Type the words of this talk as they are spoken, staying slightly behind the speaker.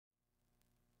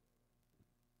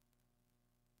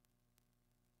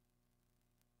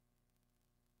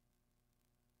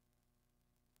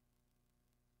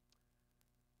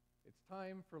It's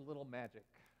time for a little magic.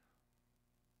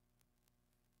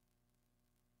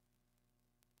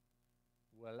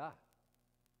 Voila.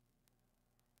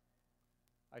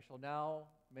 I shall now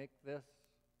make this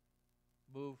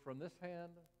move from this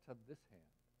hand to this hand.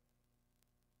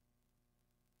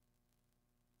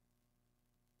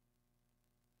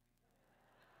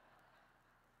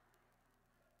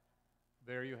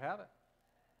 There you have it.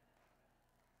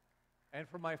 And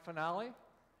for my finale,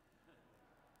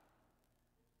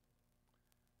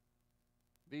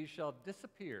 these shall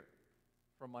disappear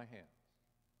from my hands.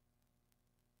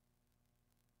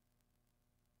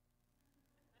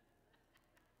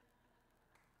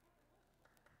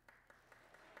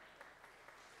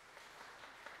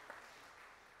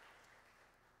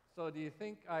 So do you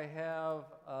think I have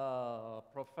a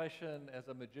profession as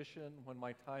a magician when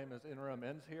my time as interim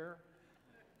ends here?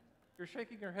 You're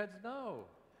shaking your heads no.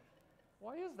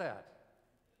 Why is that?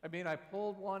 I mean, I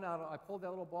pulled that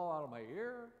little ball out of my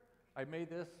ear. I made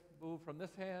this move from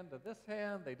this hand to this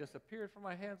hand. They disappeared from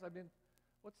my hands. I mean,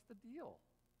 what's the deal?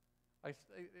 I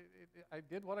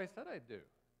did what I said I'd do.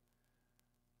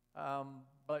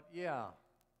 But yeah,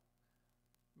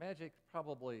 magic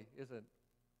probably isn't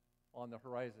on the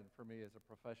horizon for me as a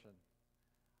profession.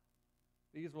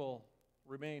 These will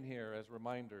remain here as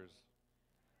reminders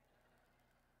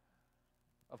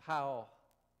of how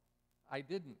I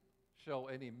didn't show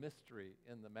any mystery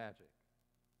in the magic.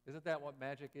 Isn't that what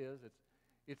magic is?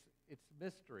 It's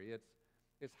mystery.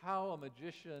 It's how a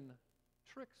magician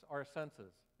tricks our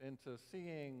senses into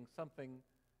seeing something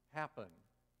happen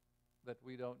that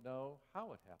we don't know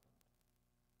how it happened.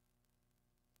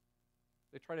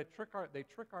 They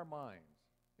trick our minds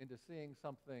into seeing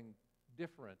something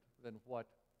different than what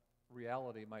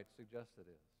reality might suggest it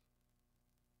is.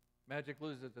 Magic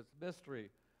loses its mystery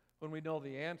when we know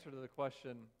the answer to the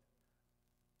question,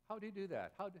 how did he do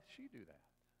that? How did she do that?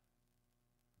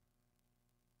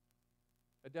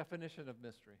 A definition of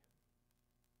mystery.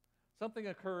 Something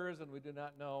occurs and we do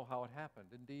not know how it happened.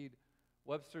 Indeed,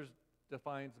 Webster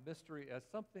defines mystery as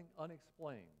something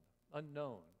unexplained,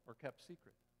 unknown, or kept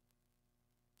secret.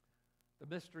 The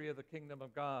mystery of the kingdom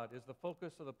of God is the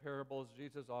focus of the parables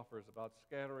Jesus offers about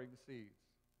scattering seeds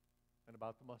and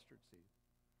about the mustard seed.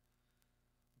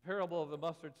 The parable of the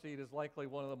mustard seed is likely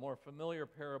one of the more familiar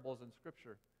parables in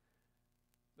Scripture.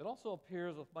 It also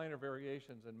appears with minor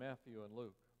variations in Matthew and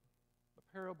Luke. The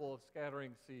parable of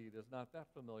scattering seed is not that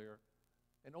familiar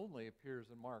and only appears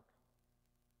in Mark.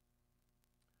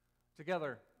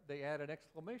 Together, they add an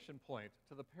exclamation point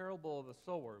to the parable of the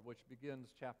sower, which begins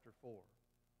chapter 4.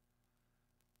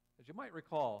 As you might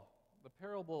recall, the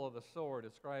parable of the sower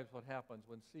describes what happens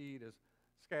when seed is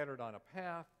scattered on a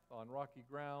path, on rocky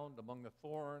ground, among the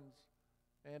thorns,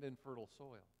 and in fertile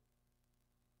soil.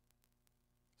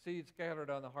 Seed scattered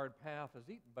on the hard path is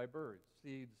eaten by birds.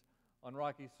 Seeds on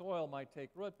rocky soil might take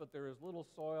root, but there is little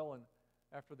soil, and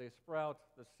after they sprout,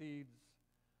 the seeds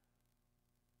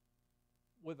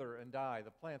wither and die.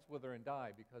 The plants wither and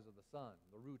die because of the sun.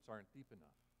 The roots aren't deep enough.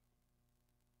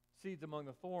 Seeds among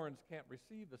the thorns can't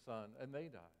receive the sun, and they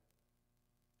die.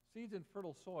 Seeds in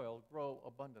fertile soil grow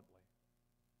abundantly.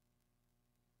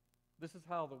 This is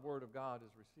how the Word of God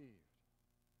is received.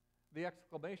 The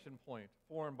exclamation point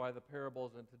formed by the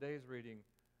parables in today's reading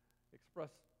express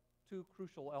two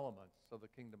crucial elements of the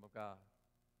kingdom of God.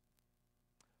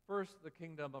 First, the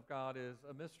kingdom of God is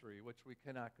a mystery which we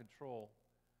cannot control.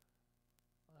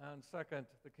 And second,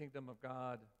 the kingdom of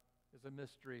God is a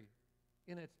mystery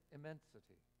in its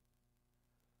immensity.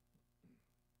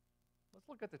 Let's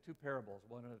look at the two parables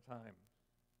one at a time.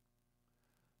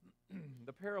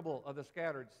 The parable of the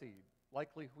scattered seed,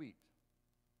 likely wheat,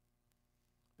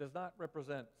 does not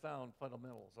represent sound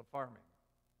fundamentals of farming.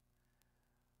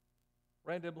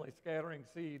 Randomly scattering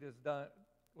seed is done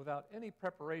without any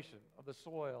preparation of the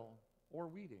soil or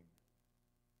weeding.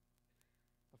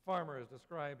 The farmer is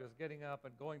described as getting up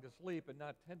and going to sleep and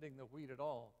not tending the wheat at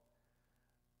all.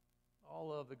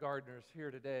 All of the gardeners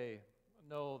here today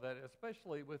know that,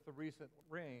 especially with the recent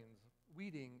rains,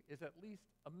 weeding is at least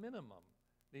a minimum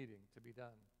needing to be done.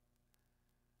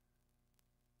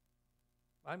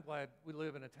 I'm glad we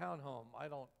live in a townhome. I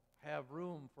don't have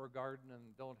room for a garden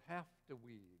and don't have to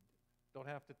weed, don't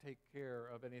have to take care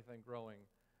of anything growing.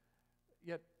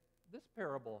 Yet this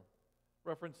parable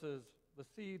references the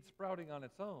seed sprouting on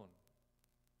its own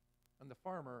and the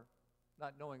farmer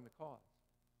not knowing the cause.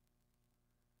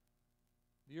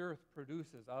 The earth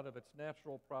produces out of its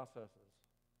natural processes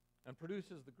and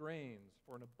produces the grains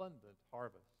for an abundant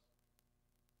harvest.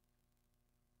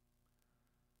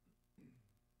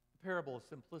 The parable of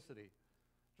simplicity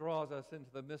draws us into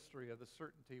the mystery of the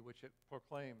certainty which it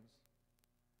proclaims.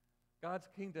 God's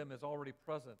kingdom is already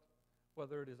present,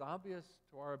 whether it is obvious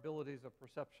to our abilities of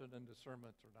perception and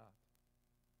discernment or not.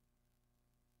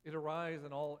 It arrives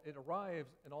in all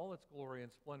its glory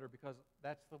and splendor because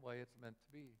that's the way it's meant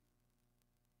to be.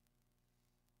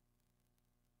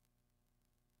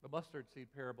 The mustard seed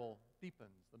parable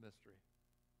deepens the mystery.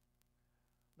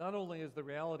 Not only is the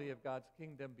reality of God's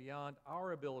kingdom beyond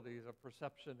our abilities of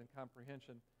perception and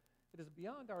comprehension, it is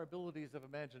beyond our abilities of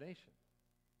imagination.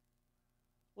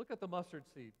 Look at the mustard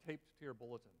seed taped to your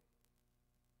bulletin.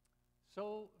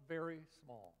 So very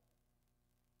small.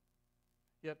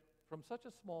 Yet from such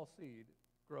a small seed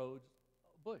grows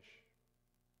a bush,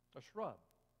 a shrub,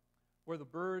 where the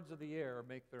birds of the air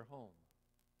make their home.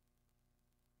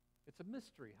 It's a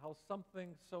mystery how something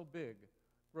so big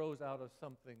grows out of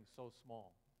something so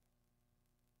small.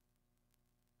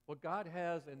 What God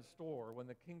has in store when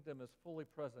the kingdom is fully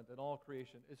present in all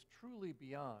creation is truly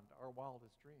beyond our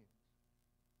wildest dreams.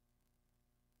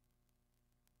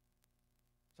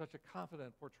 Such a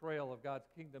confident portrayal of God's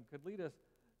kingdom could lead us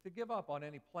to give up on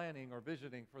any planning or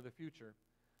visioning for the future.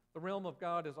 The realm of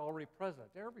God is already present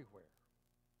everywhere.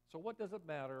 So what does it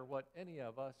matter what any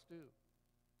of us do?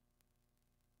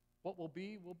 What will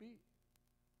be, will be.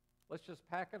 Let's just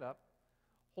pack it up,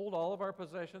 hold all of our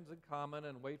possessions in common,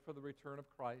 and wait for the return of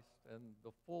Christ and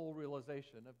the full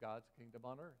realization of God's kingdom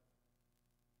on earth.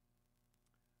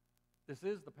 This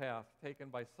is the path taken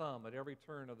by some at every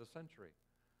turn of the century,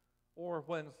 or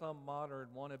when some modern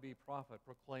wannabe prophet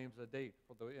proclaims a date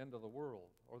for the end of the world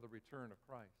or the return of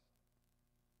Christ.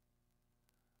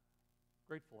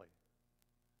 Gratefully,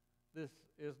 this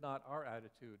is not our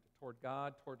attitude toward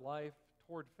God, toward life,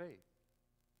 toward faith.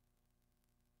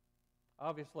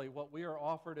 Obviously, what we are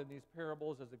offered in these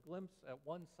parables is a glimpse at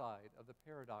one side of the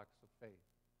paradox of faith.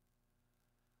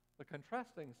 The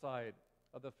contrasting side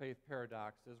of the faith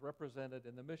paradox is represented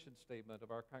in the mission statement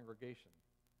of our congregation.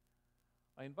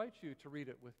 I invite you to read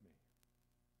it with me.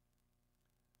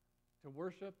 To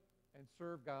worship and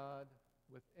serve God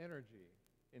with energy,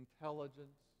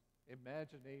 intelligence,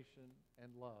 imagination,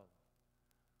 and love.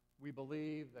 We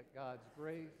believe that God's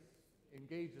grace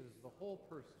engages the whole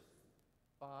person,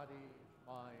 body,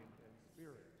 mind, and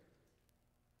spirit.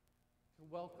 To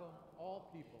welcome all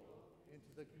people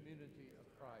into the community of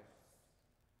Christ,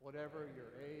 whatever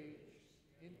your age,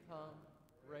 income,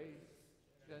 race,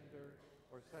 gender,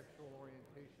 or sexual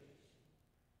orientation.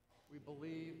 We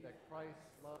believe that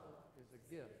Christ's love is a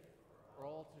gift for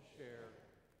all to share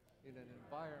in an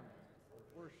environment of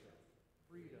worship,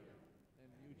 freedom, and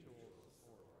mutual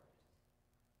support.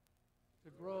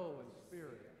 To grow in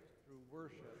spirit through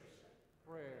worship,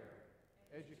 prayer,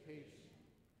 education,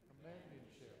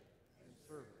 companionship, and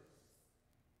service.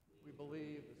 We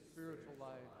believe the spiritual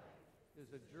life is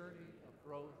a journey of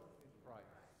growth in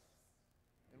Christ,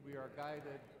 and we are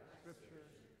guided by Scripture,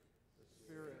 the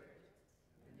Spirit,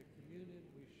 and the communion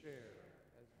we share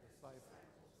as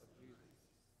disciples of Jesus.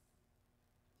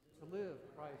 To live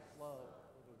Christ's love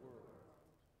for the world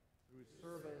through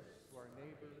service to our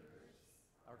neighbors,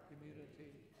 our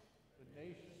community, the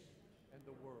nation, and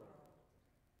the world.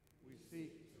 We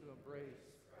seek to embrace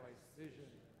Christ's vision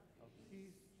of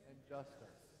peace and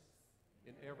justice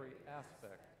in every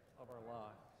aspect of our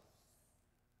lives.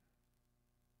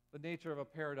 The nature of a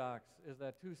paradox is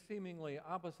that two seemingly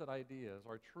opposite ideas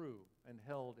are true and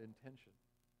held in tension.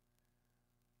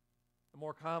 The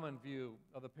more common view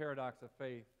of the paradox of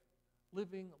faith,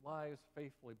 living lives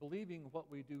faithfully, believing what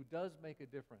we do does make a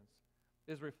difference,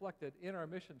 is reflected in our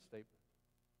mission statement.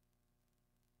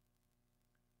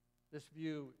 This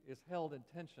view is held in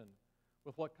tension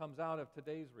with what comes out of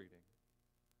today's reading.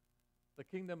 The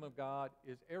kingdom of God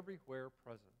is everywhere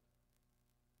present,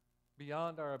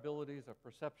 beyond our abilities of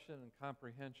perception and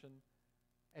comprehension,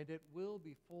 and it will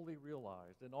be fully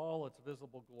realized in all its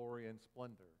visible glory and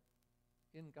splendor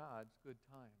in God's good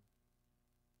time.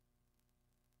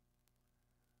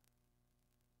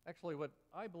 Actually, what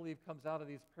I believe comes out of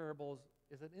these parables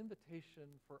is an invitation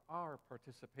for our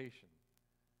participation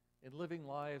in living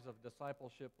lives of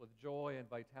discipleship with joy and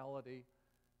vitality,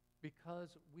 because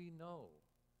we know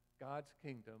God's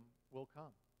kingdom will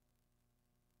come.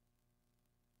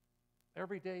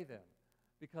 Every day, then,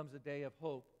 becomes a day of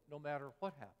hope no matter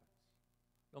what happens,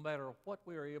 no matter what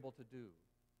we are able to do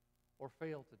or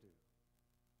fail to do,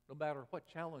 no matter what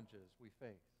challenges we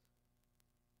face.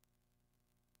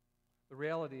 The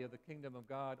reality of the kingdom of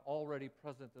God already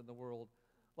present in the world,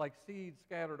 like seeds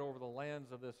scattered over the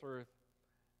lands of this earth,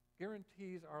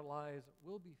 guarantees our lives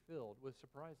will be filled with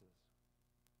surprises.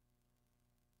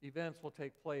 Events will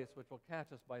take place which will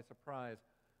catch us by surprise.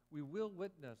 we will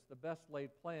witness the best laid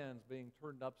plans being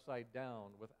turned upside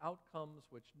down with outcomes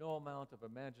which no amount of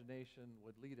imagination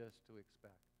would lead us to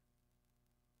expect.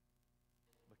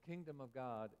 The kingdom of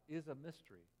God is a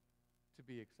mystery to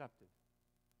be accepted.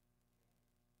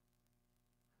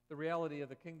 The reality of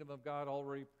the kingdom of God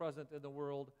already present in the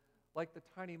world, like the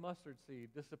tiny mustard seed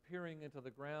disappearing into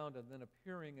the ground and then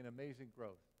appearing in amazing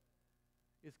growth,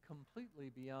 is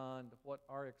completely beyond what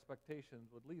our expectations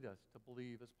would lead us to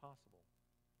believe is possible.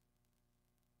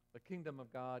 The kingdom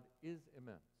of God is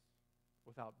immense,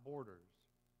 without borders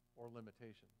or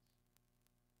limitations.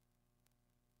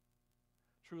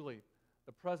 Truly,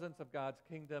 the presence of God's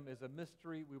kingdom is a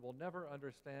mystery we will never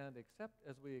understand except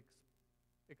as we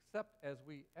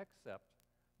accept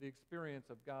the experience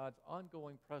of God's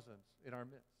ongoing presence in our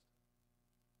midst.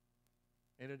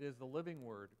 And it is the living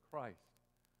Word, Christ,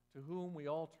 to whom we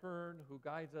all turn, who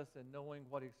guides us in knowing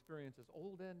what experiences,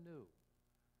 old and new,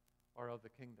 are of the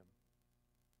kingdom.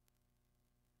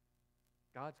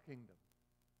 God's kingdom,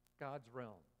 God's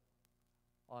realm,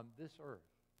 on this earth,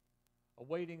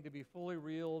 awaiting to be fully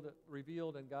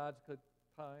revealed in God's good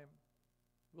time,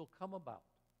 will come about,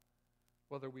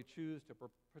 whether we choose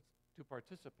to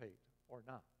participate or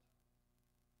not.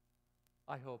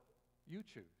 I hope you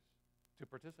choose to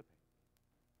participate.